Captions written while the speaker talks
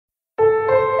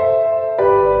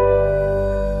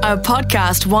A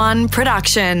Podcast One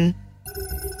production.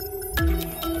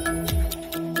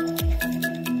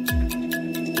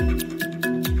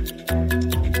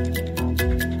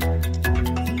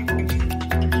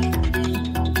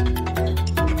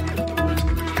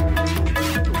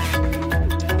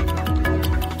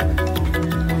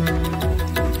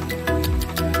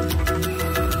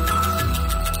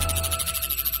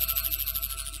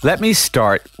 Let me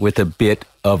start with a bit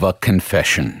of a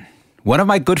confession. One of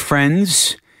my good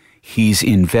friends, he's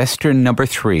investor number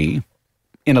 3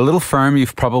 in a little firm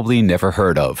you've probably never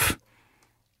heard of.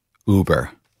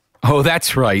 Uber. Oh,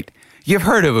 that's right. You've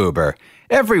heard of Uber.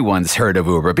 Everyone's heard of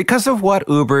Uber because of what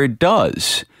Uber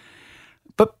does.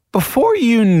 But before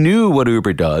you knew what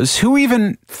Uber does, who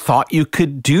even thought you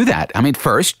could do that? I mean,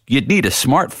 first, you'd need a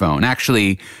smartphone.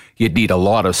 Actually, you'd need a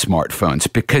lot of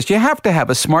smartphones because you have to have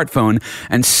a smartphone,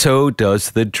 and so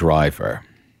does the driver.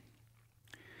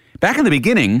 Back in the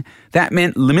beginning, that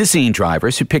meant limousine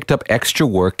drivers who picked up extra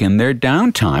work in their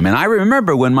downtime. And I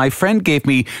remember when my friend gave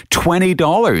me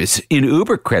 $20 in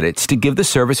Uber credits to give the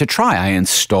service a try. I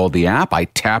installed the app, I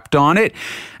tapped on it,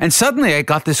 and suddenly I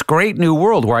got this great new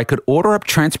world where I could order up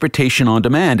transportation on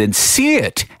demand and see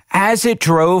it as it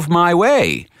drove my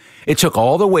way. It took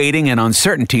all the waiting and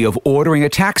uncertainty of ordering a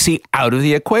taxi out of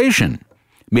the equation.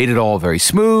 Made it all very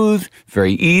smooth,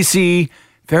 very easy,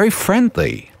 very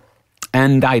friendly.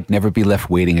 And I'd never be left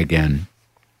waiting again.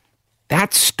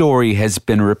 That story has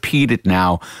been repeated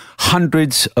now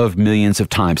hundreds of millions of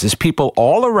times as people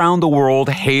all around the world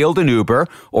hailed an Uber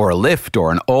or a Lyft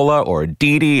or an Ola or a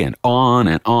Didi and on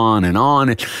and on and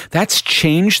on. That's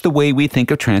changed the way we think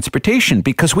of transportation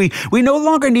because we no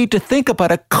longer need to think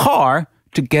about a car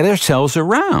to get ourselves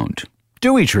around.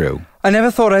 Do we, Drew? I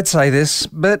never thought I'd say this,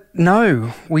 but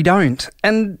no, we don't.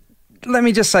 And let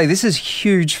me just say, this is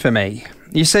huge for me.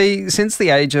 You see, since the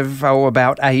age of,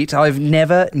 about 8, I've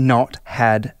never not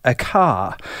had a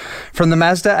car. From the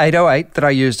Mazda 808 that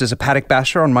I used as a paddock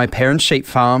basher on my parents' sheep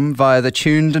farm, via the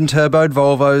tuned and turboed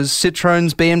Volvos,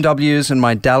 Citroens, BMWs and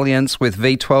my dalliance with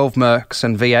V12 Mercs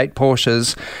and V8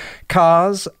 Porsches,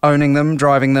 cars, owning them,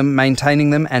 driving them,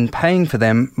 maintaining them and paying for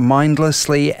them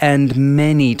mindlessly and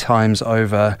many times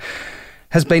over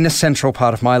has been a central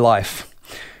part of my life.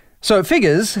 So it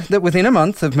figures that within a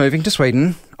month of moving to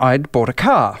Sweden, I'd bought a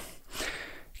car.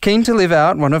 Keen to live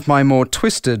out one of my more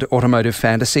twisted automotive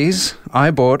fantasies, I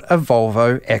bought a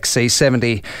Volvo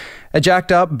XC70, a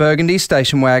jacked-up burgundy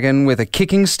station wagon with a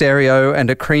kicking stereo and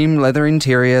a cream leather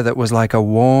interior that was like a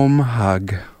warm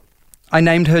hug. I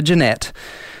named her Jeanette.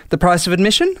 The price of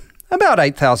admission? About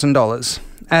 $8,000.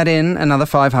 Add in another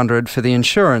 $500 for the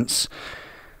insurance.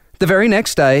 The very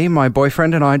next day, my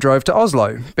boyfriend and I drove to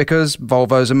Oslo, because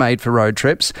Volvos are made for road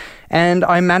trips, and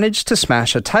I managed to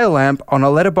smash a tail lamp on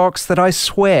a letterbox that I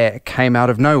swear came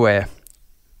out of nowhere.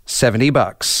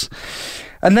 $70.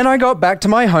 And then I got back to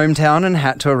my hometown and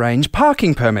had to arrange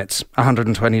parking permits,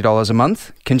 $120 a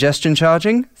month, congestion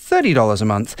charging, $30 a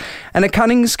month, and a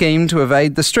cunning scheme to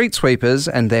evade the street sweepers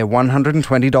and their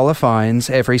 $120 fines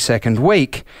every second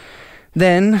week.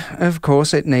 Then, of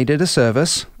course, it needed a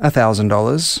service,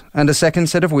 $1,000, and a second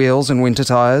set of wheels and winter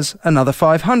tyres, another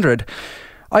 $500.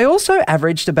 I also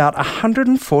averaged about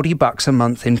 $140 a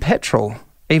month in petrol,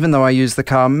 even though I use the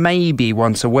car maybe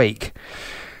once a week.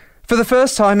 For the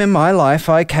first time in my life,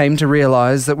 I came to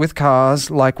realise that with cars,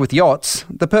 like with yachts,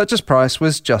 the purchase price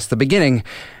was just the beginning,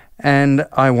 and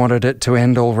I wanted it to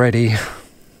end already.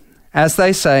 As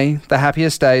they say, the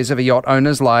happiest days of a yacht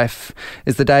owner's life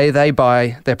is the day they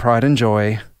buy their pride and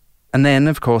joy, and then,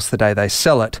 of course, the day they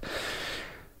sell it.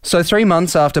 So 3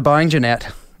 months after buying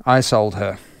Jeanette, I sold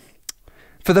her.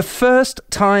 For the first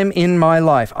time in my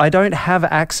life, I don't have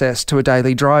access to a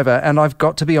daily driver, and I've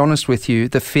got to be honest with you,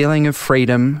 the feeling of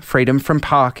freedom from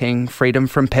parking, freedom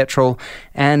from petrol,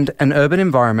 and an urban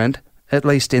environment, at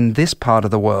least in this part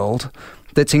of the world,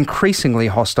 that's increasingly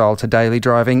hostile to daily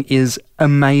driving is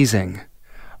amazing.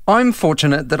 I'm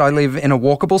fortunate that I live in a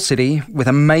walkable city with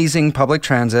amazing public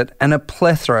transit and a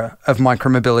plethora of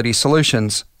micromobility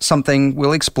solutions, something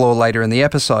we'll explore later in the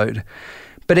episode.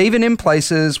 But even in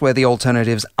places where the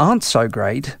alternatives aren't so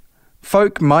great,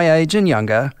 folk my age and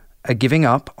younger are giving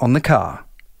up on the car.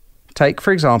 Take,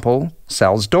 for example,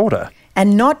 Sal's daughter.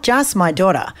 And not just my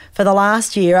daughter. For the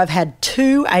last year, I've had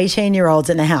 2 18-year-olds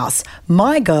in the house.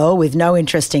 My girl with no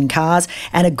interest in cars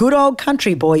and a good old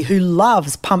country boy who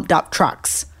loves pumped-up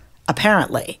trucks.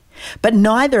 apparently. But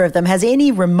neither of them has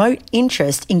any remote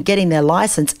interest in getting their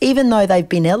licence, even though they've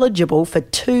been eligible for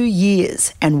 2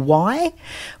 years. And why?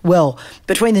 Well,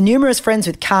 between the numerous friends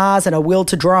with cars and a will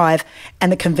to drive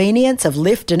and the convenience of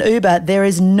Lyft and Uber, there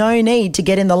is no need to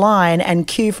get in the line and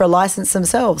queue for a licence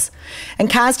themselves.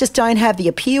 And cars just don't have the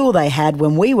appeal they had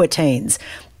when we were teens.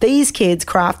 These kids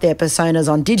craft their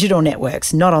personas on digital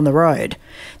networks, not on the road.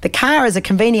 The car is a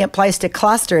convenient place to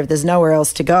cluster if there's nowhere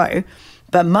else to go.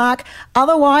 But Mark,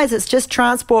 otherwise it's just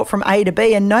transport from A to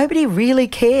B and nobody really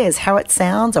cares how it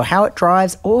sounds or how it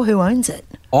drives or who owns it.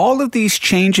 All of these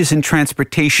changes in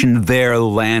transportation, they're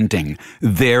landing.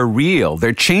 They're real.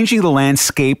 They're changing the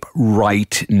landscape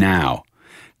right now.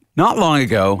 Not long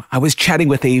ago, I was chatting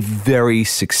with a very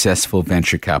successful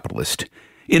venture capitalist.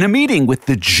 In a meeting with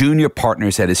the junior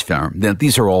partners at his firm,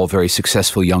 these are all very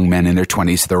successful young men in their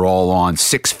 20s. They're all on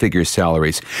six-figure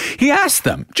salaries. He asked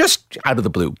them, just out of the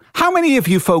blue, how many of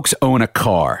you folks own a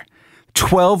car?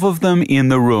 12 of them in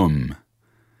the room.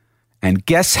 And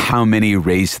guess how many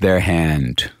raised their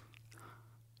hand?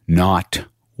 Not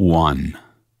one.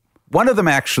 One of them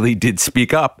actually did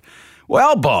speak up.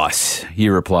 Well, boss, he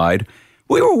replied,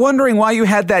 we were wondering why you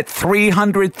had that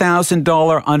 $300,000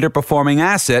 underperforming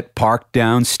asset parked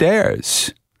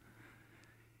downstairs.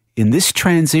 In this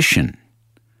transition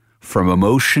from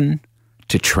emotion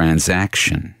to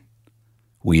transaction,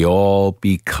 we all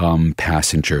become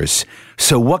passengers.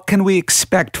 So what can we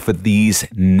expect for these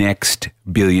next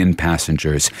billion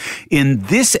passengers? In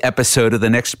this episode of The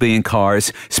Next Billion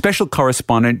Cars, special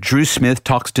correspondent Drew Smith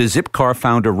talks to Zipcar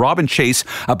founder Robin Chase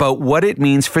about what it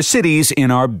means for cities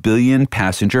in our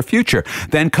billion-passenger future.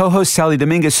 Then co-host Sally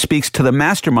Dominguez speaks to the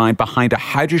mastermind behind a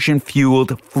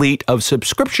hydrogen-fueled fleet of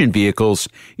subscription vehicles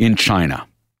in China.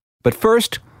 But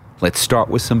first, let's start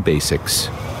with some basics.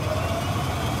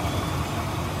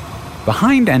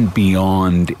 Behind and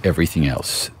beyond everything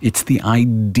else, it's the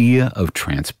idea of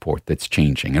transport that's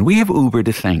changing. And we have Uber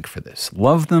to thank for this.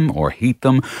 Love them or hate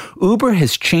them, Uber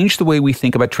has changed the way we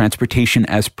think about transportation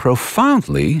as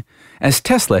profoundly as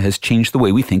Tesla has changed the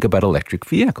way we think about electric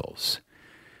vehicles.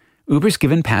 Uber's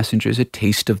given passengers a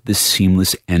taste of this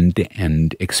seamless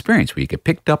end-to-end experience where you get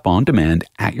picked up on demand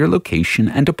at your location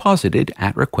and deposited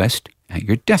at request at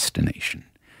your destination.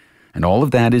 And all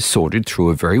of that is sorted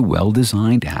through a very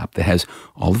well-designed app that has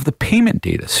all of the payment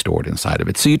data stored inside of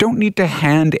it. So you don't need to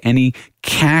hand any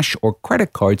cash or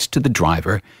credit cards to the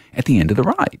driver at the end of the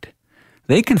ride.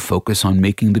 They can focus on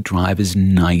making the drive as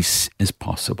nice as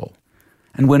possible.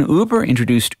 And when Uber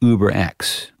introduced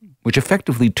UberX, which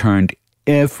effectively turned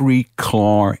every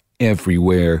car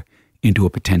everywhere into a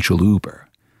potential Uber,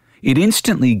 it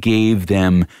instantly gave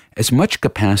them as much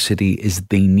capacity as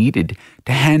they needed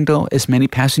to handle as many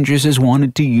passengers as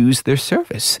wanted to use their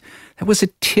service. That was a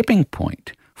tipping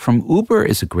point from Uber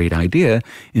as a great idea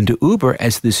into Uber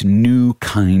as this new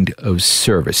kind of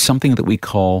service, something that we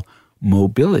call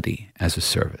mobility as a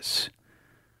service.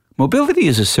 Mobility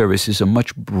as a service is a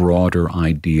much broader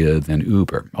idea than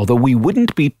Uber, although we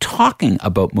wouldn't be talking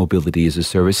about mobility as a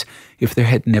service if there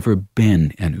had never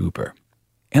been an Uber.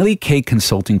 LEK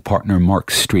consulting partner Mark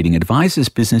Streeting advises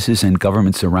businesses and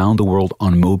governments around the world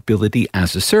on mobility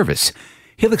as a service.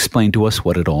 He'll explain to us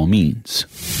what it all means.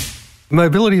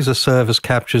 Mobility as a service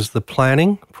captures the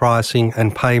planning, pricing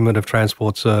and payment of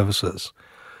transport services.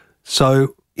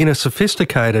 So in a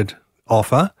sophisticated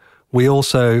offer, we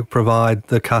also provide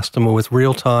the customer with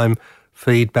real-time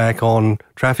feedback on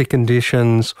traffic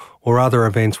conditions or other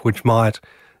events which might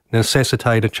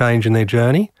necessitate a change in their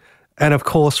journey. And of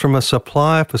course, from a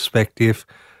supplier perspective,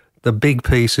 the big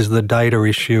piece is the data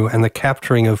issue and the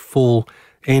capturing of full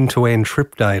end-to-end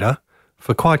trip data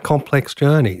for quite complex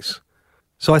journeys.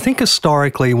 So I think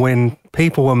historically when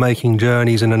people were making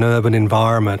journeys in an urban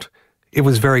environment, it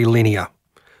was very linear.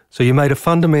 So you made a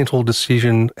fundamental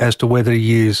decision as to whether to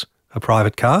use a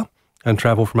private car and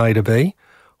travel from A to B,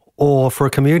 or for a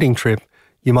commuting trip,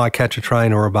 you might catch a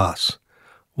train or a bus.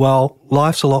 Well,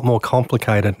 life's a lot more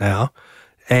complicated now,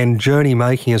 and journey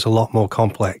making is a lot more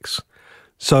complex.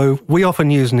 So we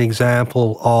often use an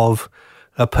example of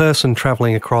a person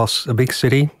travelling across a big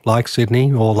city like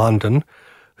Sydney or London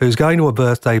who's going to a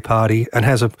birthday party and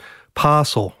has a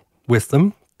parcel with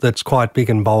them that's quite big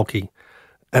and bulky.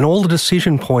 And all the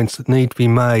decision points that need to be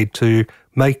made to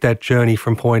make that journey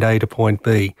from point A to point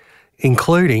B,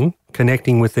 including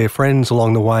connecting with their friends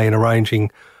along the way and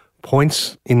arranging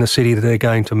points in the city that they're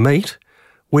going to meet,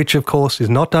 which of course is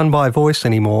not done by voice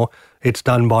anymore, it's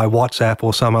done by WhatsApp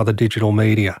or some other digital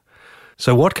media.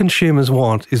 So what consumers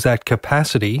want is that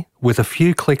capacity with a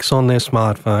few clicks on their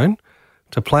smartphone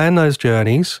to plan those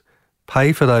journeys,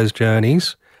 pay for those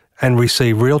journeys, and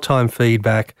receive real-time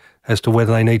feedback as to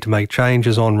whether they need to make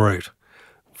changes en route.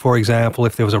 For example,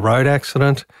 if there was a road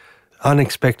accident,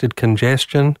 unexpected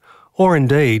congestion, or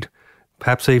indeed,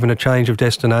 perhaps even a change of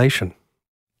destination.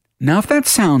 Now, if that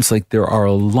sounds like there are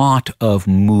a lot of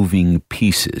moving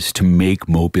pieces to make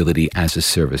mobility as a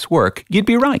service work, you'd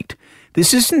be right.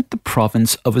 This isn't the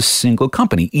province of a single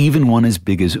company, even one as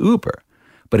big as Uber,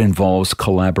 but involves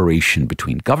collaboration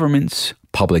between governments,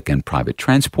 public and private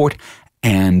transport,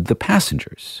 and the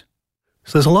passengers.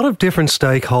 So there's a lot of different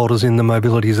stakeholders in the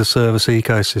mobility as a service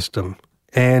ecosystem,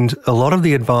 and a lot of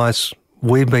the advice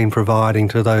we've been providing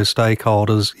to those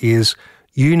stakeholders is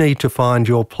you need to find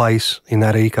your place in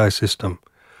that ecosystem.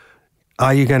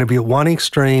 Are you going to be at one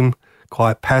extreme,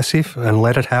 quite passive and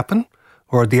let it happen?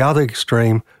 Or at the other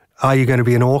extreme, are you going to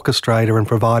be an orchestrator and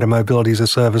provide a mobility as a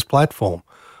service platform?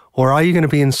 Or are you going to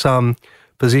be in some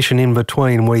position in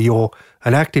between where you're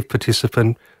an active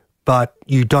participant, but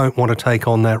you don't want to take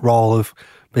on that role of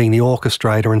being the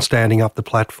orchestrator and standing up the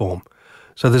platform?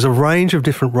 So there's a range of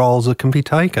different roles that can be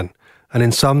taken. And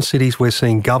in some cities, we're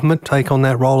seeing government take on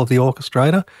that role of the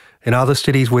orchestrator. In other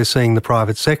cities, we're seeing the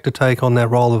private sector take on that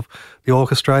role of the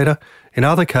orchestrator. In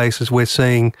other cases, we're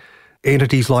seeing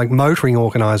entities like motoring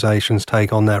organisations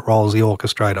take on that role as the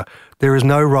orchestrator. There is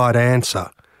no right answer.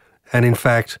 And in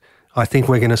fact, I think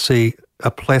we're going to see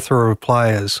a plethora of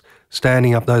players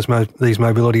standing up these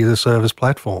mobility as a service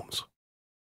platforms.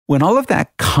 When all of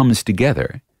that comes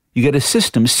together, you get a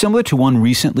system similar to one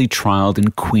recently trialled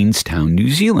in Queenstown, New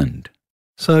Zealand.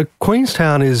 So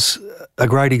Queenstown is a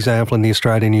great example in the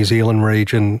Australia-New Zealand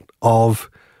region of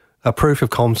a proof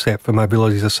of concept for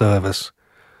mobility as a service.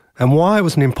 And why it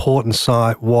was an important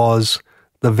site was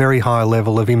the very high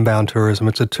level of inbound tourism.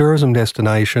 It's a tourism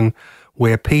destination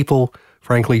where people,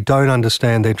 frankly, don't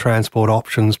understand their transport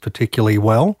options particularly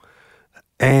well,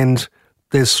 and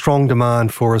there's strong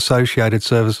demand for associated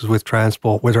services with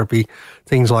transport, whether it be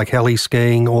things like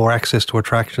heli-skiing or access to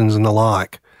attractions and the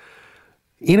like.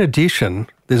 In addition,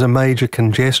 there's a major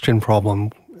congestion problem.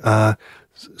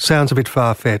 Sounds a bit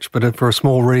far-fetched, but for a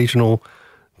small regional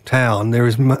town, there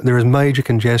is major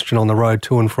congestion on the road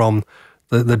to and from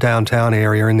the downtown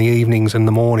area in the evenings and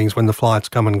the mornings when the flights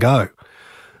come and go.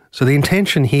 So the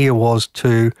intention here was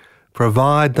to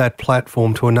provide that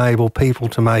platform to enable people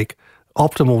to make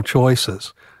optimal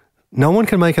choices. No one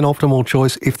can make an optimal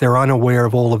choice if they're unaware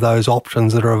of all of those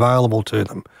options that are available to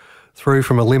them, through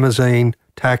from a limousine,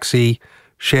 taxi,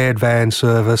 shared van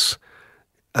service.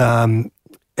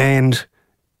 And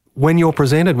when you're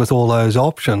presented with all those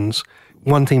options,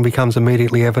 one thing becomes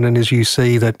immediately evident as you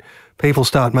see that people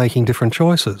start making different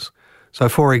choices. So,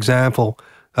 for example,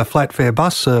 a flat fare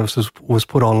bus service was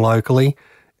put on locally,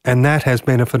 and that has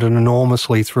benefited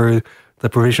enormously through the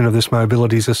provision of this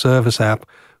mobility as a service app,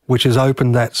 which has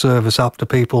opened that service up to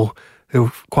people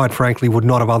who, quite frankly, would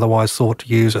not have otherwise thought to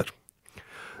use it.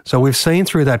 So we've seen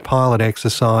through that pilot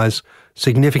exercise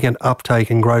significant uptake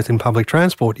and growth in public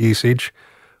transport usage,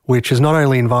 which is not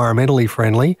only environmentally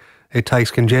friendly, it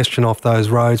takes congestion off those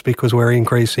roads because we're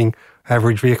increasing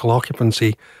average vehicle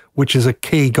occupancy, which is a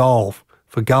key goal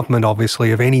for government,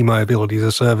 obviously, of any mobility as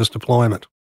a service deployment.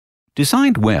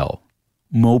 Designed well,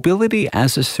 mobility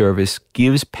as a service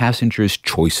gives passengers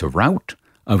choice of route,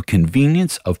 of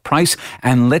convenience, of price,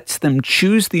 and lets them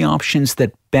choose the options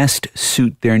that best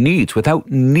suit their needs without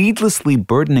needlessly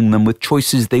burdening them with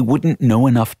choices they wouldn't know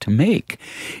enough to make.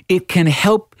 It can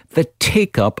help the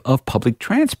take-up of public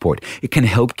transport. It can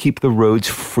help keep the roads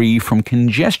free from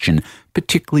congestion,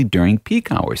 particularly during peak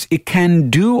hours. It can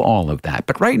do all of that.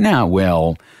 But right now,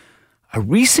 well, a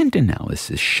recent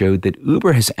analysis showed that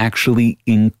Uber has actually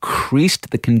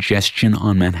increased the congestion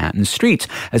on Manhattan streets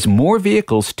as more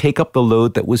vehicles take up the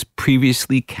load that was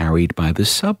previously carried by the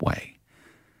subway.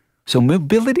 So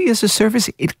mobility as a service,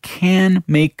 it can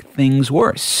make things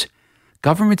worse.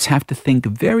 Governments have to think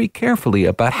very carefully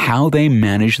about how they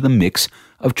manage the mix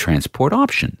of transport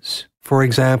options. For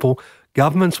example,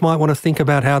 governments might want to think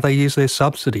about how they use their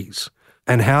subsidies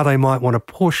and how they might want to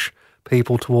push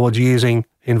people towards using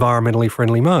environmentally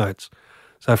friendly modes.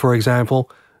 So, for example,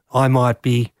 I might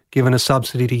be given a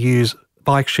subsidy to use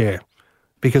bike share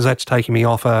because that's taking me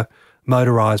off a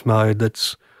motorised mode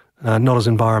that's not as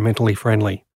environmentally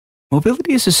friendly.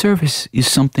 Mobility as a service is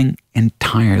something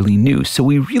entirely new, so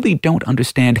we really don't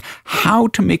understand how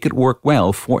to make it work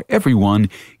well for everyone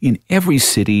in every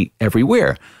city,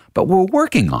 everywhere. But we're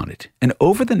working on it, and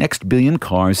over the next billion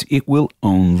cars, it will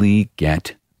only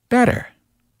get better.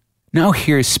 Now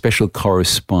here's special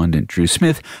correspondent Drew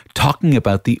Smith talking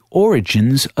about the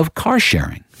origins of car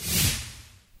sharing.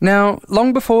 Now,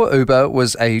 long before Uber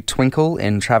was a twinkle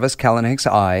in Travis Kalanick's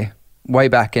eye, way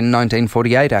back in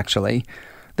 1948 actually,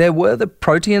 there were the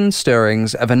protean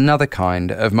stirrings of another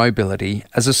kind of mobility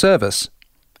as a service,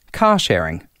 car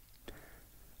sharing.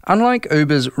 Unlike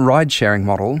Uber's ride-sharing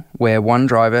model, where one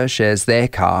driver shares their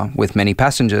car with many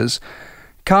passengers,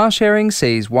 car sharing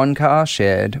sees one car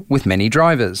shared with many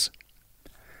drivers.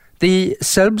 The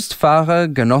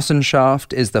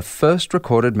Selbstfahrergenossenschaft is the first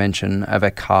recorded mention of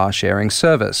a car-sharing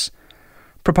service.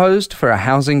 Proposed for a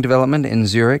housing development in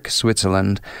Zurich,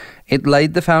 Switzerland, it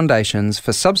laid the foundations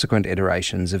for subsequent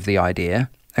iterations of the idea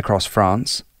across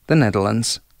France, the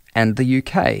Netherlands, and the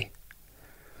UK.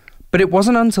 But it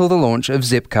wasn't until the launch of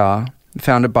Zipcar,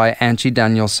 founded by Angie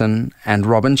Danielson and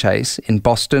Robin Chase in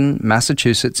Boston,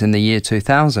 Massachusetts in the year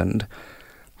 2000,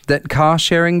 that car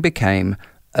sharing became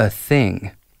a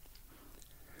thing.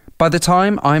 By the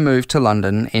time I moved to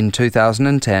London in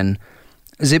 2010,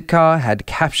 Zipcar had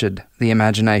captured the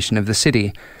imagination of the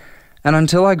city, and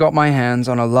until I got my hands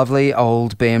on a lovely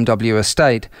old BMW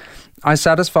estate, I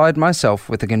satisfied myself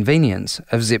with the convenience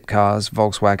of Zipcar's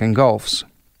Volkswagen Golfs.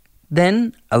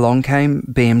 Then along came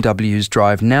BMW's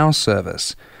Drive Now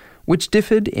service, which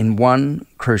differed in one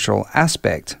crucial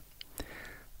aspect.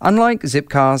 Unlike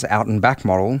Zipcar's out and back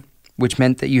model, which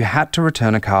meant that you had to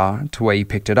return a car to where you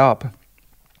picked it up,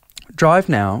 Drive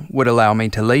Now would allow me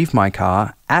to leave my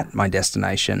car at my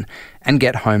destination and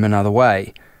get home another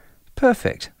way.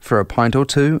 Perfect for a pint or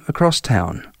two across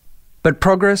town. But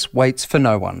progress waits for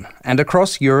no one, and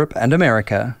across Europe and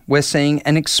America, we're seeing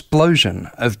an explosion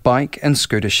of bike and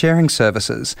scooter sharing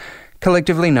services,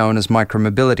 collectively known as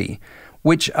micromobility,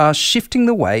 which are shifting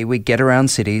the way we get around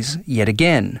cities yet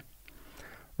again.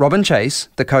 Robin Chase,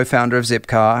 the co-founder of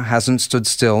Zipcar, hasn't stood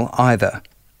still either.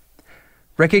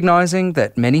 Recognising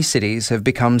that many cities have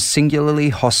become singularly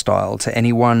hostile to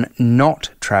anyone not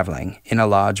travelling in a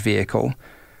large vehicle,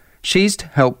 she's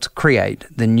helped create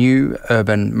the new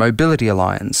Urban Mobility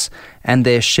Alliance and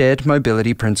their shared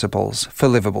mobility principles for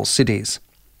livable cities.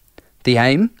 The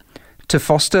aim? To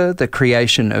foster the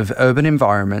creation of urban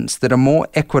environments that are more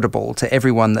equitable to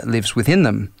everyone that lives within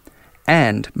them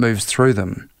and moves through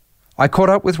them. I caught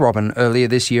up with Robin earlier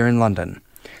this year in London.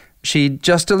 She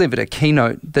just delivered a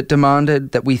keynote that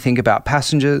demanded that we think about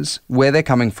passengers, where they're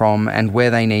coming from and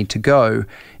where they need to go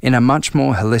in a much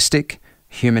more holistic,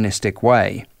 humanistic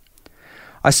way.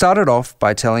 I started off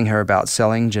by telling her about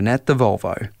selling Jeanette the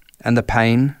Volvo and the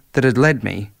pain that had led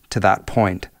me to that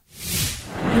point.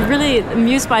 I'm really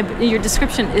amused by your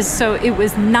description. It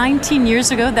was 19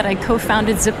 years ago that I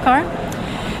co-founded Zipcar,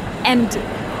 and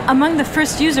among the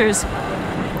first users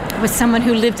was someone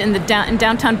who lived in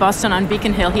downtown Boston on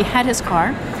Beacon Hill. He had his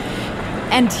car,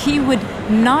 and he would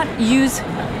use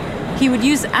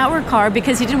our car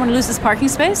because he didn't want to lose his parking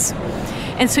space.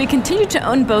 And so he continued to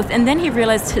own both, and then he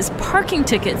realized his parking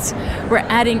tickets were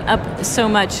adding up so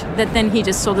much that then he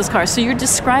just sold his car. So you're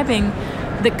describing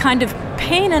the kind of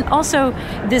pain and also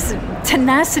this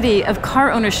tenacity of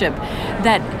car ownership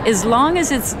that as long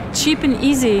as it's cheap and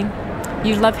easy,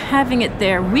 you love having it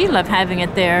there. We love having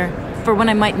it there for when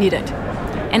I might need it.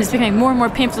 And it's becoming more and more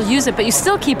painful to use it, but you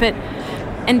still keep it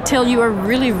until you are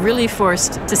really, really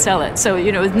forced to sell it. So,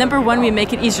 number one, we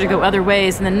make it easier to go other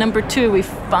ways, and then number two, we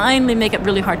finally make it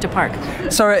really hard to park.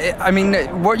 So,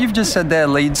 what you've just said there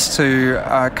leads to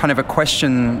kind of a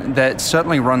question that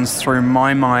certainly runs through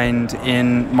my mind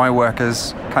in my work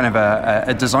as kind of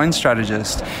a design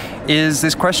strategist, is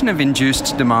this question of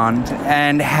induced demand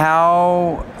and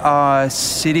how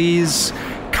cities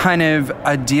kind of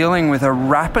are dealing with a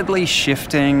rapidly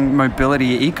shifting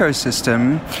mobility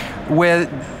ecosystem where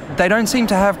they don't seem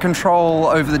to have control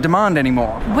over the demand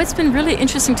anymore. What's been really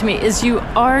interesting to me is you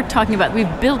are talking about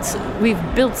we've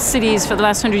built cities for the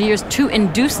last 100 years to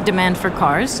induce demand for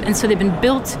cars, and so they've been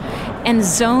built and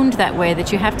zoned that way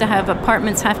that you have to have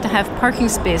apartments, have to have parking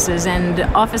spaces, and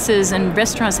offices and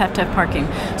restaurants have to have parking.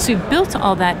 So you've built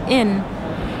all that in,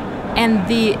 and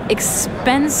the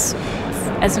expense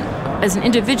as an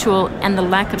individual and the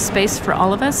lack of space for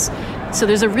all of us. So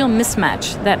there's a real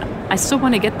mismatch that I still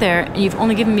want to get there, and you've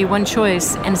only given me one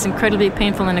choice, and it's incredibly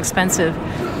painful and expensive.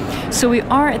 So we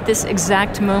are at this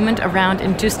exact moment around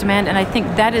induced demand, and I think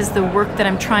that is the work that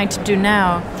I'm trying to do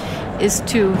now, is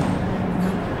to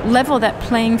level that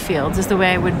playing field, is the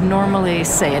way I would normally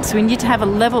say it. So we need to have a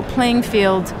level playing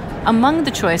field among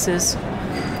the choices,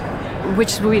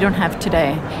 which we don't have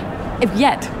today.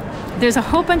 Yet, there's a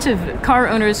whole bunch of car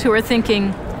owners who are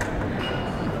thinking,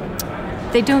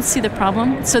 they don't see the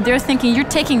problem. So they're thinking, you're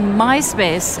taking my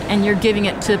space and you're giving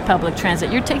it to public transit.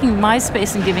 You're taking my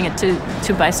space and giving it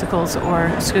to bicycles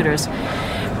or scooters.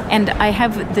 And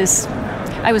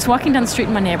I was walking down the street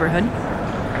in my neighborhood,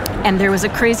 and there was a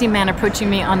crazy man approaching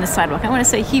me on the sidewalk. I want to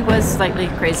say he was slightly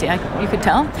crazy, you could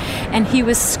tell. And he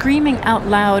was screaming out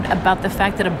loud about the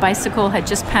fact that a bicycle had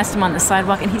just passed him on the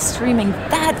sidewalk, and he's screaming,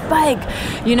 "That bike!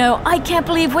 I can't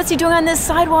believe, what's he doing on this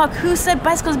sidewalk? Who said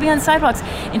bicycles be on sidewalks?"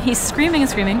 And he's screaming and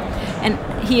screaming, and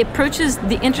he approaches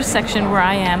the intersection where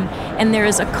I am, and there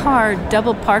is a car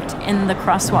double parked in the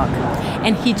crosswalk.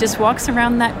 And he just walks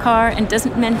around that car and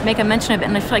doesn't make a mention of it,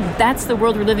 and I feel like that's the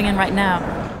world we're living in right now.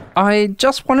 I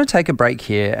just want to take a break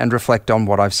here and reflect on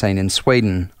what I've seen in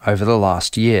Sweden over the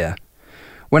last year.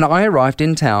 When I arrived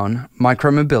in town,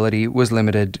 micromobility was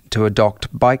limited to a docked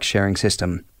bike-sharing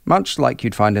system, much like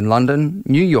you'd find in London,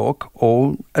 New York,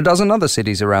 or a dozen other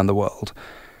cities around the world.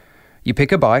 You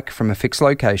pick a bike from a fixed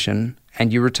location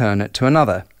and you return it to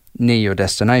another, near your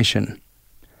destination.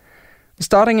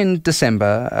 Starting in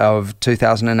December of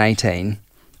 2018,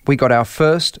 we got our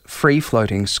first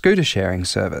free-floating scooter-sharing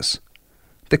service.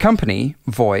 The company,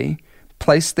 Voi,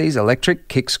 placed these electric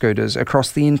kick scooters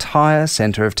across the entire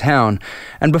centre of town,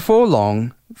 and before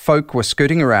long, folk were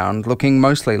scooting around looking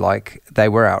mostly like they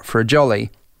were out for a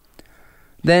jolly.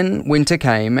 Then winter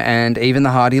came, and even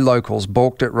the hardy locals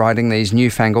balked at riding these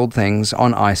newfangled things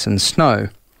on ice and snow.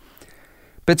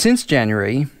 But since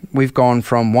January, we've gone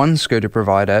from one scooter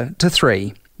provider to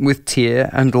 3, with Tyr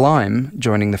and Lime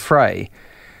joining the fray.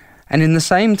 And in the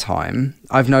same time,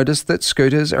 I've noticed that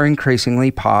scooters are increasingly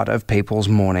part of people's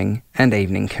morning and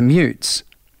evening commutes.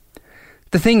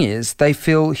 The thing is, they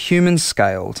feel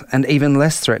human-scaled and even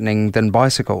less threatening than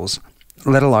bicycles,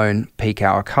 let alone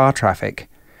peak-hour car traffic.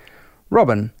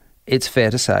 Robin, it's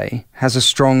fair to say, has a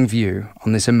strong view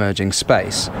on this emerging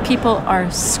space. People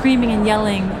are screaming and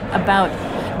yelling about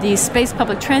the space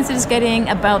public transit is getting,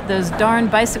 about those darn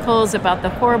bicycles, about the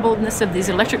horribleness of these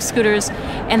electric scooters,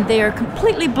 and they are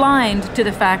completely blind to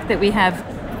the fact that we have,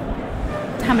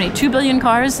 2 billion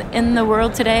cars in the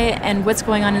world today, and what's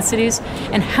going on in cities,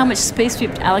 and how much space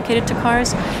we've allocated to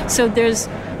cars. So there's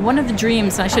one of the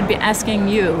dreams, and I should be asking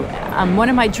you, one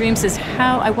of my dreams is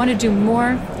how I want to do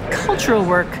more cultural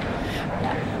work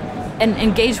and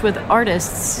engage with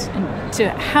artists, and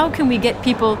to how can we get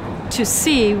people to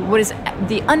see what is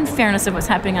the unfairness of what's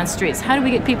happening on streets? How do we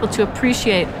get people to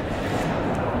appreciate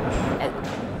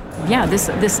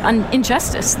this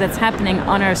injustice that's happening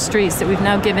on our streets, that we've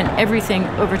now given everything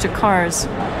over to cars?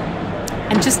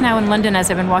 And just now in London,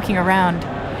 as I've been walking around,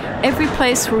 every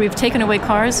place where we've taken away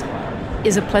cars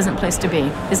is a pleasant place to be,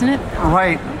 isn't it?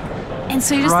 Right. And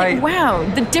so you just think, wow,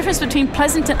 the difference between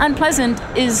pleasant and unpleasant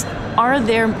is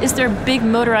there big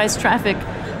motorized traffic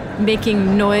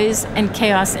making noise and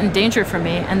chaos and danger for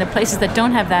me, and the places that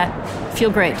don't have that feel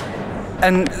great.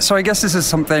 And so I guess this is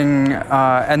something,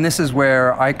 and this is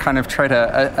where I kind of tread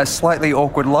a slightly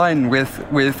awkward line with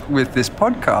this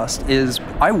podcast, is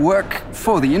I work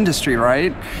for the industry,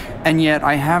 right? And yet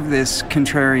I have this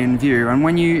contrarian view. And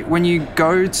when you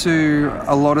go to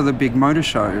a lot of the big motor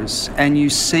shows and you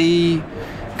see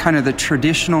kind of the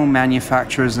traditional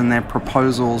manufacturers and their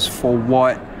proposals for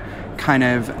what kind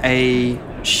of a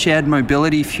shared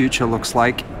mobility future looks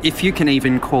like, if you can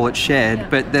even call it shared,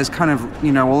 but there's kind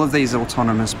of, all of these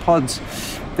autonomous pods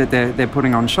that they're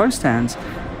putting on show stands.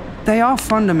 They are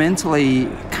fundamentally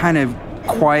kind of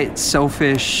quite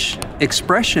selfish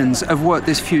expressions of what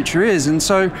this future is. And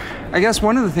so I guess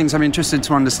one of the things I'm interested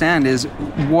to understand is,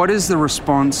 what is the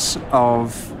response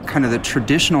of kind of the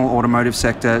traditional automotive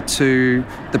sector to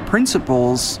the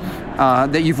principles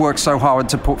that you've worked so hard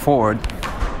to put forward?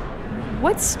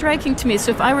 What's striking to me,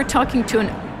 so if I were talking to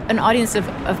an audience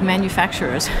of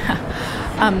manufacturers,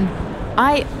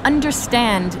 I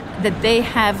understand that they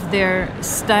have their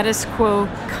status quo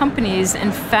companies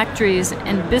and factories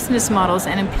and business models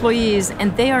and employees,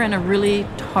 and they are in a really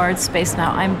hard space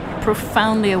now. I'm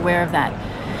profoundly aware of that.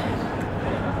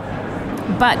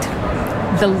 But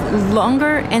the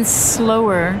longer and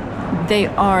slower they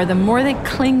are, the more they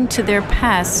cling to their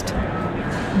past,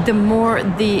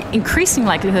 the increasing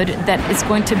likelihood that it's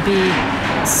going to be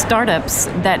startups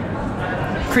that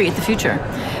create the future.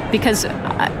 Because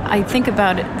I think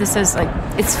about this as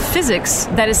it's physics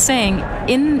that is saying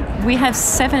we have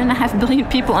 7.5 billion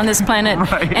people on this planet,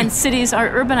 right, and cities are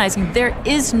urbanizing. There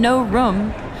is no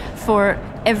room for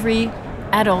every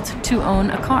adult to own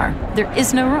a car. There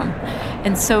is no room.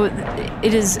 And so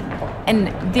it is,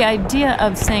 and the idea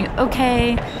of saying,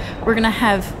 okay, we're going to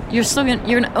have, you're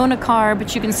going to own a car,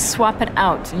 but you can swap it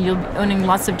out and you'll be owning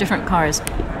lots of different cars.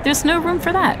 There's no room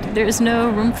for that. There is no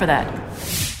room for that.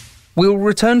 We'll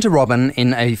return to Robin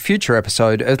in a future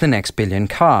episode of The Next Billion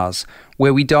Cars,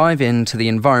 where we dive into the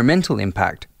environmental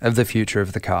impact of the future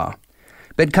of the car.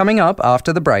 But coming up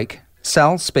after the break,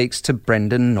 Sal speaks to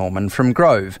Brendan Norman from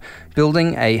Grove,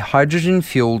 building a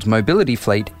hydrogen-fuelled mobility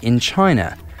fleet in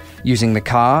China, using the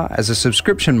car as a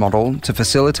subscription model to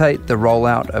facilitate the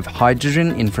rollout of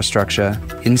hydrogen infrastructure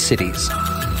in cities.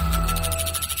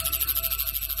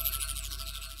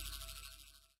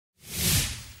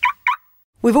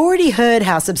 We've already heard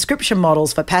how subscription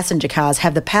models for passenger cars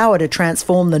have the power to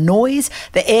transform the noise,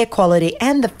 the air quality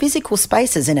and the physical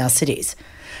spaces in our cities.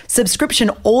 Subscription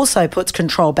also puts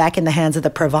control back in the hands of the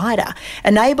provider,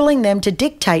 enabling them to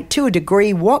dictate to a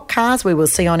degree what cars we will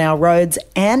see on our roads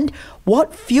and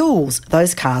what fuels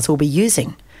those cars will be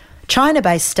using.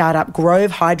 China-based startup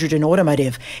Grove Hydrogen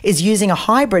Automotive is using a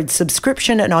hybrid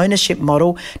subscription and ownership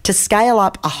model to scale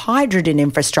up a hydrogen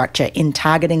infrastructure in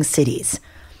targeting cities.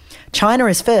 China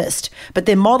is first, but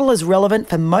their model is relevant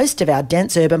for most of our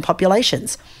dense urban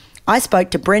populations. I spoke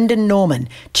to Brendan Norman,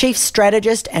 Chief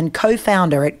Strategist and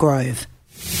co-founder at Grove.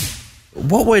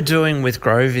 What we're doing with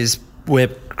Grove is we're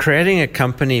creating a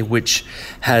company which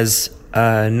has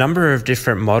a number of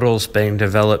different models being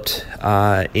developed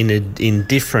in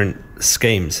different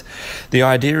schemes. The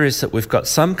idea is that we've got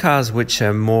some cars which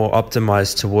are more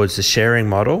optimized towards the sharing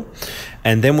model,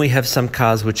 and then we have some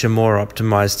cars which are more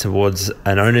optimized towards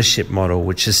an ownership model,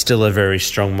 which is still a very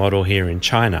strong model here in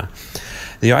China.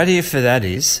 The idea for that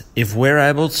is if we're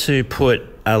able to put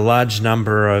a large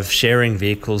number of sharing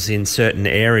vehicles in certain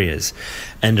areas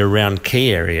and around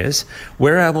key areas,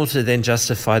 we're able to then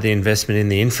justify the investment in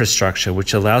the infrastructure,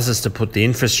 which allows us to put the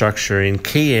infrastructure in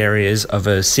key areas of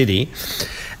a city.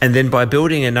 And then by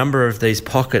building a number of these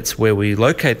pockets where we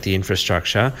locate the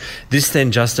infrastructure, this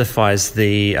then justifies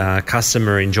the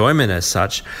customer enjoyment as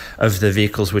such of the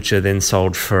vehicles which are then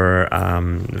sold for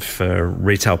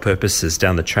retail purposes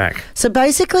down the track. So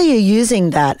basically you're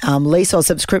using that lease or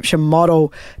subscription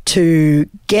model to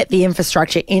get the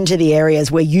infrastructure into the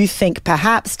areas where you think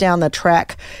perhaps down the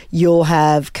track you'll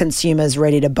have consumers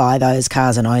ready to buy those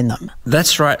cars and own them.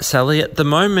 That's right, Sally. At the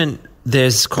moment,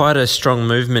 there's quite a strong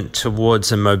movement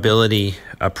towards mobility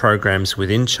programs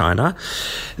within China.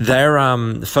 They're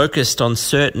focused on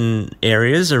certain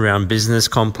areas around business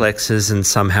complexes and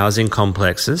some housing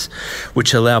complexes,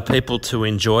 which allow people to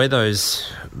enjoy those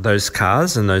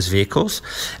cars and those vehicles,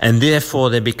 and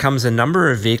therefore there becomes a number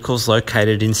of vehicles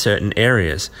located in certain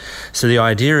areas. So the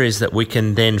idea is that we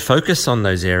can then focus on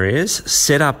those areas,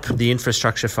 set up the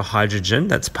infrastructure for hydrogen.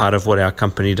 That's part of what our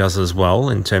company does as well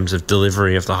in terms of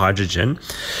delivery of the hydrogen.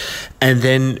 And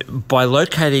then by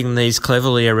locating these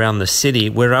cleverly around the city,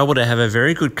 we're able to have a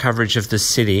very good coverage of the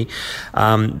city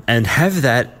and have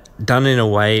that done in a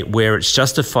way where it's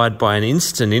justified by an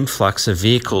instant influx of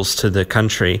vehicles to the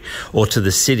country or to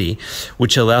the city,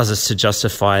 which allows us to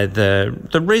justify the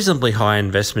reasonably high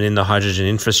investment in the hydrogen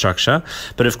infrastructure.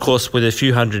 But of course, with a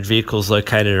few hundred vehicles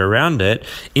located around it,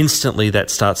 instantly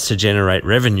that starts to generate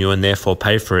revenue and therefore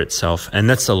pay for itself. And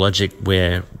that's the logic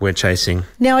we're chasing.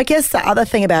 Now, I guess the other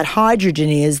thing about hydrogen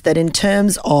is that in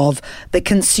terms of the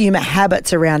consumer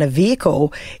habits around a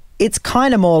vehicle, it's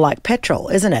kind of more like petrol,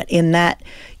 isn't it? In that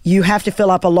you have to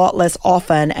fill up a lot less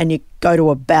often and you go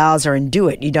to a Bowser and do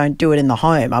it. You don't do it in the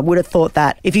home. I would have thought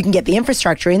that if you can get the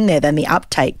infrastructure in there, then the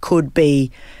uptake could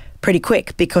be pretty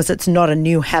quick because it's not a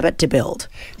new habit to build.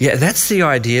 Yeah, that's the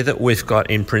idea that we've got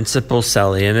in principle,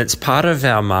 Sally, and it's part of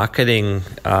our marketing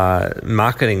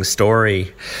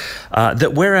story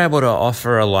that we're able to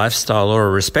offer a lifestyle or a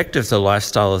respect of the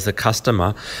lifestyle of the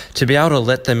customer to be able to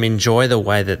let them enjoy the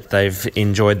way that they've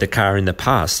enjoyed the car in the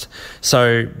past.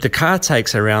 So the car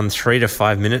takes around 3 to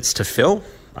 5 minutes to fill,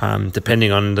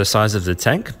 depending on the size of the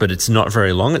tank, but it's not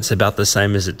very long. It's about the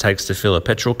same as it takes to fill a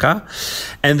petrol car.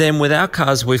 And then with our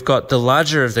cars, we've got the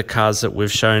larger of the cars that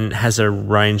we've shown has a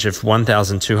range of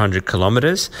 1,200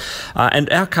 kilometres.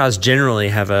 And our cars generally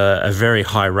have a very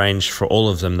high range for all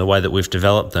of them, the way that we've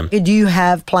developed them. Do you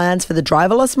have plans for the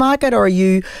driverless market, or are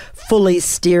you fully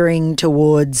steering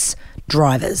towards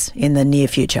drivers in the near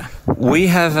future? We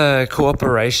have a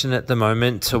cooperation at the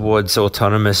moment towards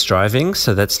autonomous driving,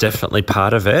 so that's definitely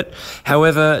part of it.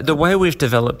 However, the way we've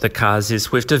developed the cars is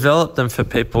we've developed them for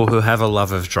people who have a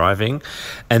love of driving,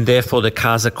 and therefore the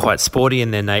cars are quite sporty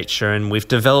in their nature, and we've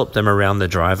developed them around the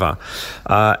driver.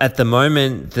 At the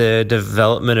moment, the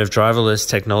development of driverless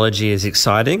technology is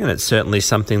exciting, and it's certainly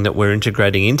something that we're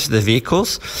integrating into the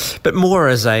vehicles, but more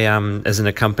as an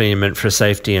accompaniment for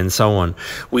safety and so on.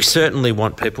 We certainly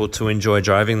want people to enjoy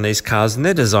driving these cars, and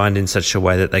they're designed in such a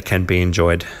way that they can be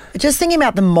enjoyed. Just thinking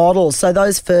about the models, so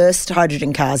those first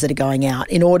hydrogen cars that are going out,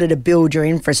 in order to build your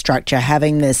infrastructure,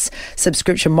 having this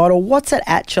subscription model, what's it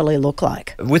actually look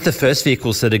like? With the first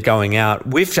vehicles that are going out,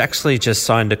 we've actually just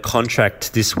signed a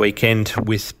contract this weekend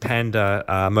with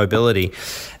Panda Mobility.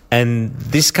 And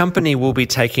this company will be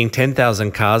taking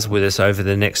 10,000 cars with us over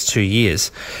the next 2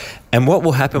 years. And what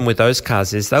will happen with those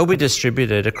cars is they'll be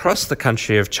distributed across the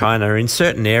country of China in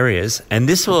certain areas, and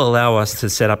this will allow us to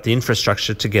set up the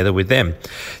infrastructure together with them.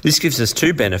 This gives us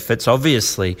two benefits.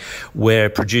 Obviously, we're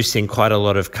producing quite a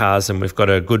lot of cars, and we've got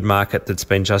a good market that's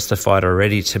been justified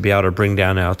already to be able to bring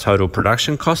down our total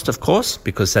production cost, of course,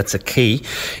 because that's a key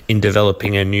in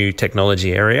developing a new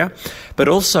technology area. But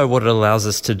also what it allows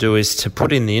us to do is to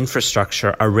put in the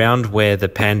infrastructure around where the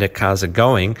Panda cars are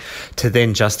going to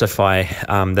then justify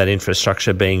that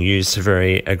infrastructure being used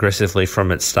very aggressively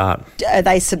from its start. Are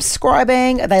they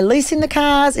subscribing? Are they leasing the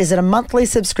cars? Is it a monthly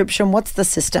subscription? What's the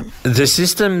system? The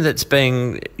system that's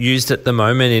being used at the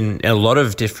moment in a lot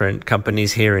of different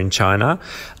companies here in China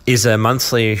is a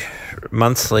monthly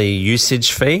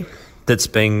usage fee that's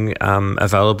being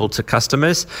available to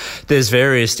customers. There's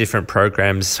various different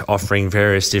programs offering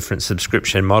various different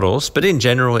subscription models, but in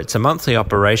general, it's a monthly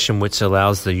operation which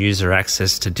allows the user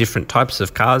access to different types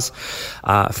of cars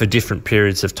for different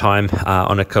periods of time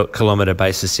on a kilometre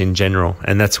basis in general,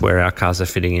 and that's where our cars are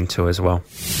fitting into as well.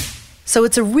 So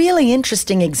it's a really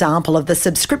interesting example of the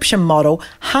subscription model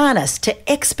harnessed to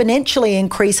exponentially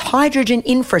increase hydrogen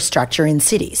infrastructure in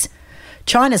cities.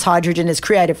 China's hydrogen is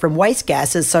created from waste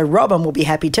gases, so Robin will be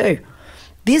happy too.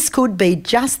 This could be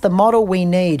just the model we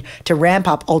need to ramp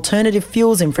up alternative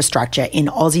fuels infrastructure in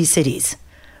Aussie cities.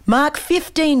 Mark,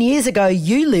 15 years ago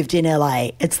you lived in LA.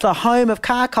 It's the home of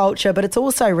car culture, but it's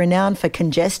also renowned for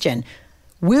congestion.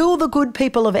 Will the good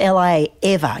people of LA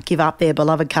ever give up their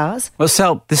beloved cars? Well,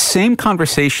 Sal, the same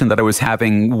conversation that I was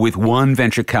having with one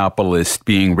venture capitalist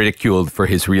being ridiculed for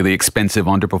his really expensive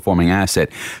underperforming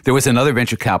asset, there was another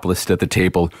venture capitalist at the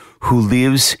table who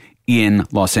lives in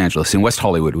Los Angeles, in West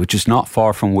Hollywood, which is not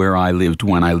far from where I lived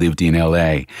when I lived in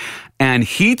LA. And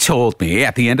he told me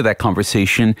at the end of that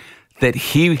conversation that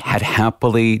he had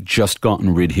happily just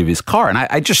gotten rid of his car. And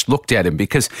I just looked at him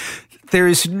because there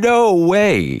is no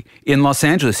way in Los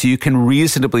Angeles you can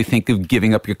reasonably think of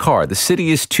giving up your car. The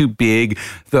city is too big.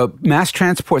 The mass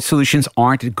transport solutions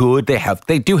aren't good.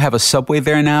 They do have a subway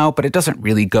there now, but it doesn't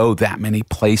really go that many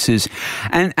places.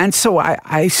 And so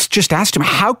I just asked him,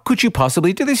 how could you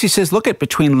possibly do this? He says, look,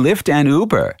 between Lyft and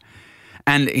Uber.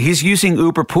 And he's using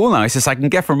Uber Pool now. He says, I can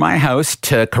get from my house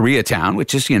to Koreatown,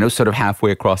 which is, sort of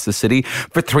halfway across the city,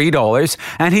 for $3.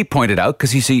 And he pointed out,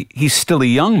 because he's still a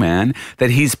young man, that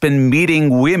he's been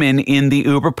meeting women in the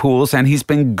Uber pools and he's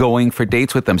been going for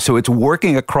dates with them. So it's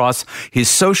working across his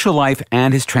social life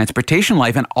and his transportation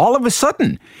life. And all of a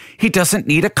sudden, he doesn't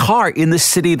need a car in the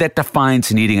city that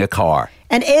defines needing a car.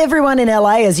 And everyone in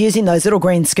LA is using those little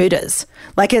green scooters.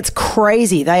 Like, it's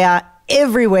crazy. They are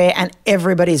everywhere and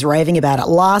everybody's raving about it.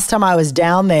 Last time I was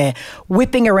down there,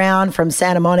 whipping around from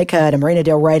Santa Monica to Marina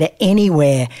Del Rey to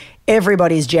anywhere,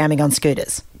 everybody's jamming on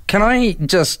scooters. Can I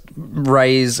just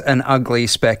raise an ugly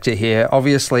spectre here?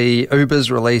 Obviously, Uber's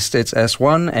released its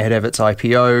S1 ahead of its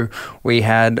IPO. We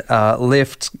had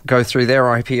Lyft go through their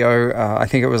IPO, I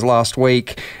think it was last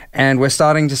week, and we're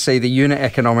starting to see the unit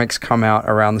economics come out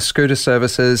around the scooter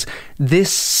services.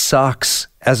 This sucks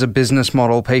as a business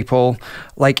model, people.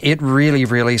 Like, it really,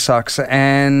 really sucks.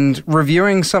 And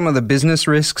reviewing some of the business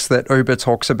risks that Uber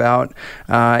talks about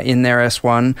in their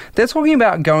S1, they're talking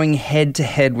about going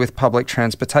head-to-head with public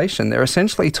transportation. They're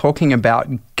essentially talking about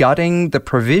gutting the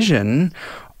provision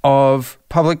of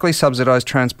publicly subsidised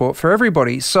transport for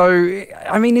everybody. So,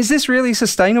 I mean, is this really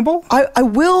sustainable? I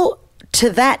will, to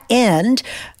that end,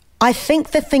 I think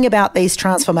the thing about these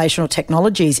transformational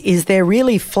technologies is they're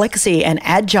really flexy and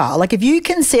agile. Like, if you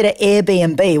consider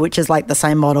Airbnb, which is like the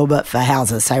same model but for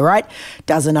houses, say, right?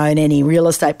 Doesn't own any real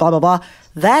estate, blah, blah, blah.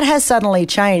 That has suddenly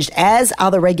changed as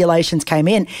other regulations came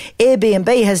in.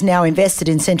 Airbnb has now invested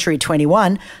in Century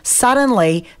 21.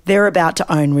 Suddenly, they're about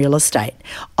to own real estate.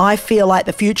 I feel like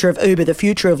the future of Uber, the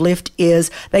future of Lyft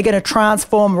is they're going to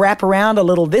transform, wrap around a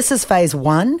little. This is phase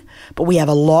one, but we have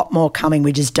a lot more coming.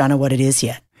 We just don't know what it is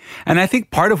yet. And I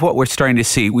think part of what we're starting to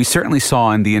see, we certainly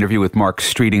saw in the interview with Mark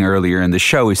Streeting earlier in the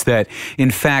show, is that,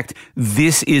 in fact,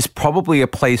 this is probably a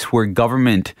place where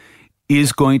government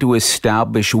is going to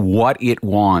establish what it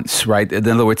wants, right? In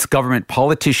other words, government,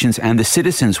 politicians, and the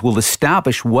citizens will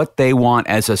establish what they want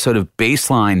as a sort of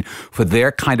baseline for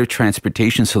their kind of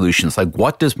transportation solutions. Like,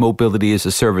 what does mobility as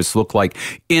a service look like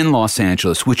in Los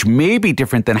Angeles, which may be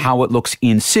different than how it looks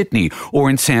in Sydney or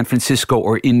in San Francisco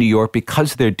or in New York,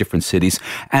 because they're different cities,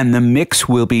 and the mix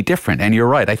will be different. And you're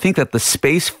right. I think that the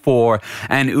space for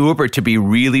an Uber to be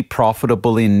really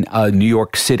profitable in New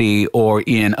York City or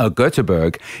in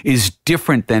Göteborg is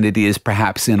different than it is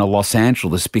perhaps in a Los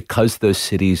Angeles, because those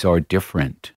cities are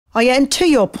different. Oh, yeah. And to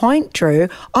your point, Drew,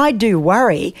 I do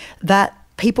worry that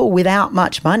people without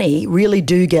much money really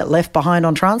do get left behind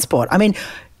on transport. I mean,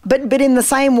 but in the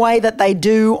same way that they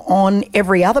do on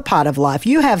every other part of life,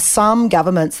 you have some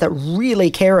governments that really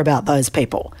care about those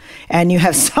people, and you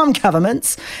have some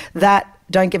governments that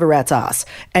don't give a rat's ass.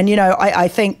 And, you know, I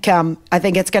think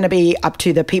it's going to be up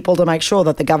to the people to make sure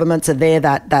that the governments are there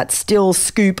that still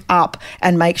scoop up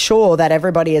and make sure that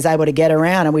everybody is able to get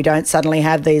around, and we don't suddenly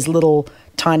have these little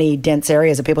tiny, dense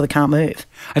areas of people that can't move.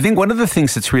 I think one of the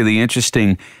things that's really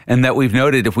interesting and that we've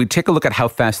noted, if we take a look at how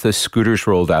fast the scooters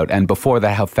rolled out, and before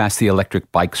that, how fast the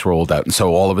electric bikes rolled out. And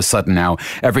so all of a sudden now,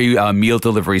 every meal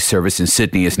delivery service in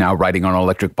Sydney is now riding on an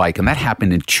electric bike. And that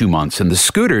happened in 2 months. And the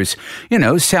scooters, you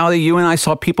know, Sally, you and I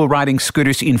saw people riding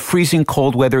scooters in freezing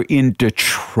cold weather in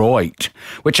Detroit,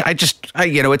 which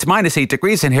it's minus 8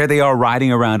 degrees, and here they are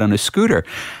riding around on a scooter.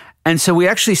 And so we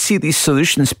actually see these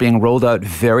solutions being rolled out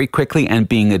very quickly and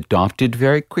being adopted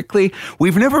very quickly.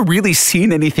 We've never really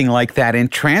seen anything like that in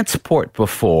transport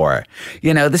before.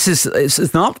 You know,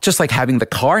 it's not just like having the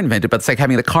car invented, but it's like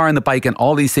having the car and the bike and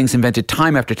all these things invented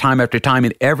time after time after time.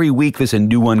 And every week there's a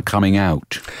new one coming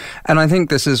out. And I think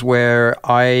this is where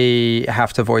I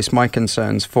have to voice my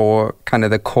concerns for kind of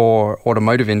the core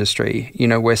automotive industry. You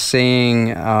know, we're seeing,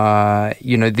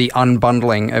 the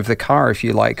unbundling of the car, if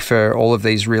you like, for all of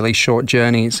these really short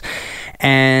journeys.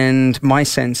 And my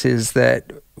sense is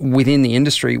that within the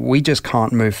industry, we just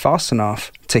can't move fast enough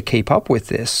to keep up with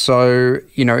this. So,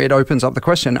 you know, it opens up the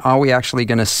question, are we actually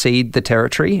going to cede the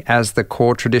territory as the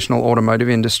core traditional automotive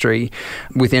industry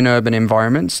within urban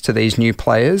environments to these new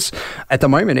players? At the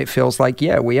moment, it feels like,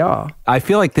 yeah, we are. I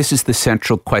feel like this is the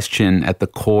central question at the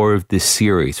core of this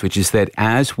series, which is that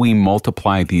as we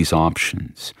multiply these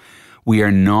options, we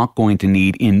are not going to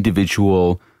need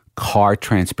individual car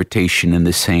transportation in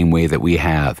the same way that we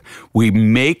have. We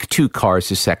make 2 cars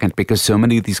a second because so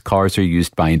many of these cars are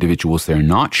used by individuals. They're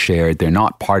not shared. They're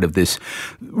not part of this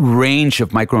range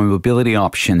of micromobility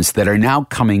options that are now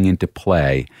coming into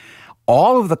play.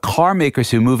 All of the car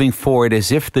makers are moving forward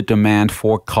as if the demand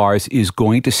for cars is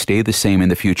going to stay the same in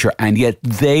the future, and yet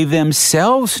they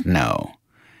themselves know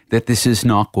that this is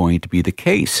not going to be the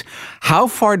case. How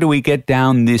far do we get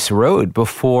down this road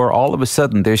before all of a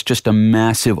sudden there's just a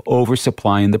massive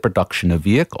oversupply in the production of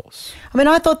vehicles? I mean,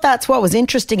 I thought that's what was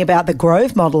interesting about the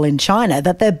Grove model in China,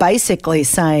 that they're basically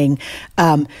saying,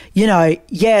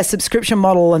 subscription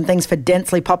model and things for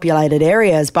densely populated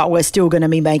areas, but we're still going to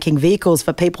be making vehicles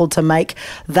for people to make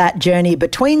that journey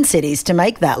between cities, to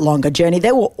make that longer journey.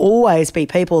 There will always be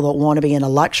people that want to be in a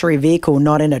luxury vehicle,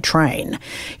 not in a train.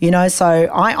 You know, so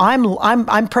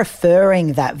I'm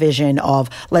preferring that vision of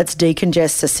let's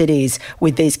decongest the cities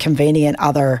with these convenient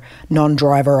other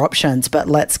non-driver options, but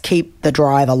let's keep the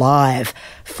drive alive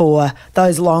for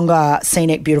those longer,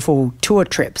 scenic, beautiful tour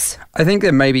trips. I think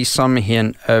there may be some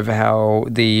hint of how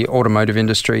the automotive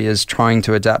industry is trying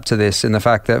to adapt to this in the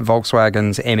fact that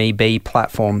Volkswagen's MEB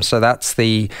platform, so that's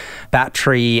the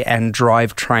battery and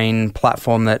drivetrain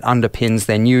platform that underpins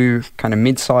their new kind of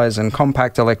mid-size and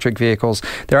compact electric vehicles,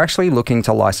 they're actually looking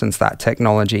to license that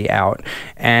technology out.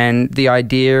 And the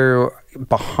idea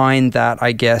behind that,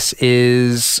 I guess,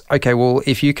 is, okay, well,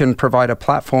 if you can provide a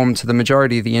platform to the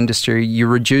majority of the industry, you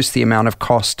reduce the amount of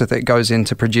cost that goes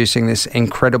into producing this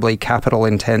incredibly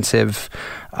capital-intensive,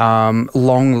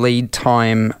 long lead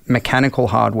time mechanical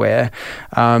hardware,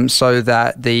 so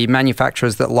that the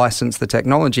manufacturers that license the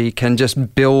technology can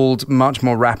just build much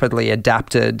more rapidly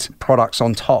adapted products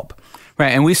on top.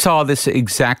 Right, and we saw this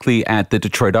exactly at the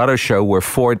Detroit Auto Show, where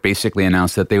Ford basically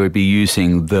announced that they would be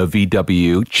using the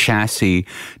VW chassis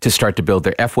to start to build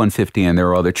their F-150 and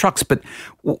their other trucks. But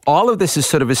all of this is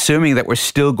sort of assuming that we're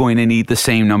still going to need the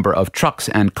same number of trucks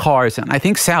and cars. And I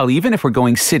think, Sal, even if we're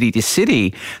going city to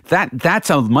city, that's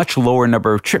a much lower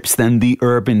number of trips than the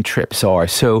urban trips are.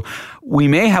 So we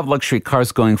may have luxury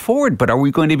cars going forward, but are we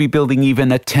going to be building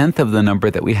even a tenth of the number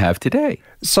that we have today?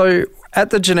 So at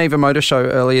the Geneva Motor Show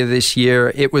earlier this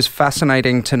year, it was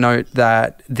fascinating to note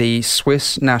that the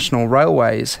Swiss National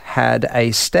Railways had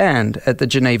a stand at the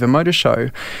Geneva Motor Show.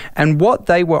 And what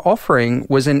they were offering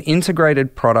was an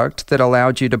integrated product that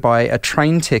allowed you to buy a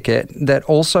train ticket that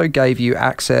also gave you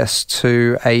access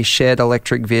to a shared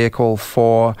electric vehicle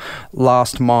for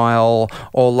last mile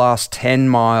or last 10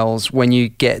 miles when you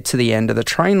get to the end of the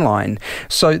train line.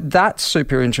 So that's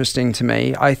super interesting to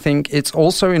me. I think it's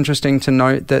also interesting to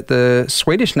note that the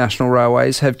Swedish National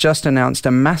Railways have just announced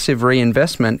a massive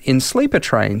reinvestment in sleeper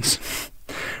trains.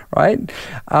 right?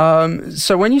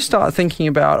 So when you start thinking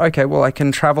about, okay, well, I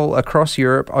can travel across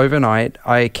Europe overnight.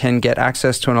 I can get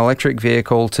access to an electric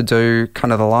vehicle to do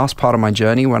kind of the last part of my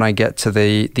journey when I get to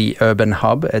the urban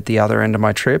hub at the other end of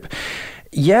my trip.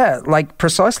 Yeah, like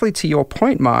precisely to your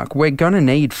point, Mark, we're going to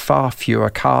need far fewer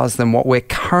cars than what we're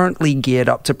currently geared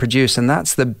up to produce. And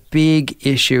that's the big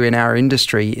issue in our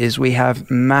industry is we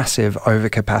have massive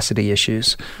overcapacity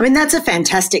issues. I mean, that's a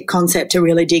fantastic concept to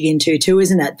really dig into too,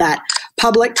 isn't it? That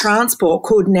public transport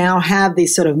could now have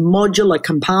these sort of modular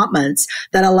compartments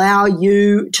that allow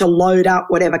you to load up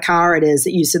whatever car it is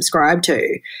that you subscribe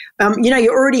to. You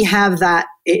already have that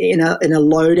in a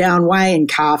low down way in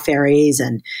car ferries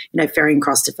and, ferrying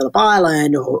across to Phillip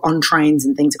Island or on trains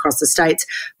and things across the states.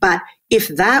 But if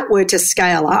that were to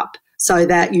scale up so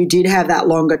that you did have that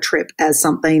longer trip as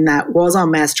something that was on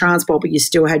mass transport, but you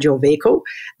still had your vehicle,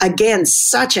 again,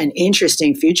 such an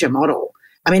interesting future model.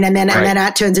 I mean, and then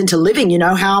that turns into living.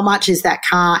 How much is that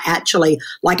car actually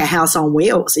like a house on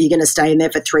wheels? Are you going to stay in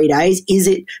there for 3 days?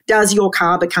 Does your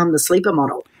car become the sleeper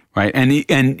model? Right.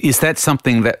 And is that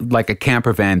something that, like a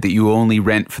camper van, that you only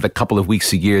rent for the couple of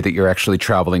weeks a year that you're actually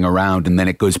traveling around, and then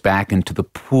it goes back into the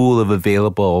pool of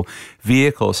available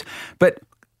vehicles? But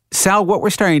Sal, what we're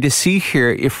starting to see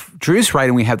here, if Drew's right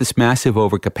and we have this massive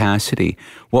overcapacity,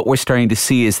 what we're starting to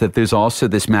see is that there's also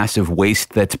this massive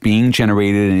waste that's being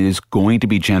generated and is going to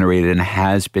be generated and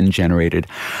has been generated.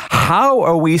 How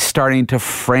are we starting to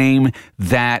frame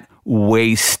that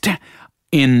waste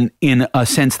in a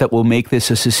sense that will make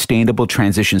this a sustainable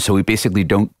transition so we basically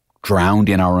don't drown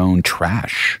in our own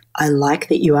trash? I like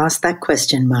that you asked that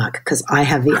question, Mark, because I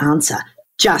have the answer,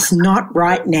 just not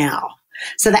right now.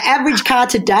 So the average car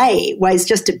today weighs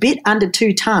just a bit under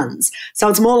 2 tons. So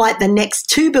it's more like the next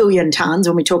 2 billion tons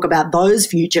when we talk about those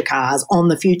future cars on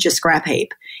the future scrap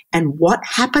heap. And what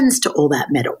happens to all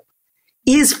that metal?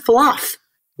 Is fluff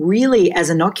really as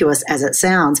innocuous as it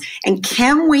sounds? And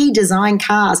can we design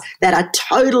cars that are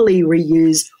totally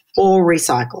reused or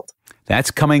recycled?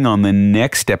 That's coming on the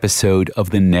next episode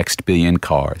of The Next Billion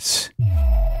Cars.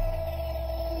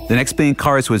 The Next Billion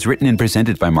Cars was written and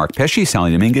presented by Mark Pesce,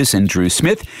 Sally Dominguez, and Drew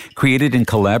Smith, created in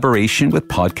collaboration with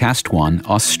Podcast One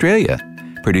Australia.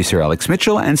 Producer Alex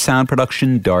Mitchell and sound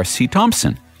production Darcy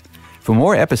Thompson. For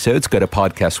more episodes, go to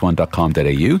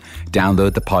podcastone.com.au,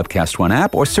 download the Podcast One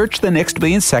app, or search The Next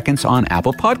Billion Seconds on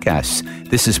Apple Podcasts.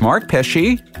 This is Mark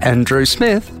Pesce and Drew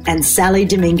Smith and Sally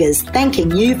Dominguez,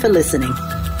 thanking you for listening.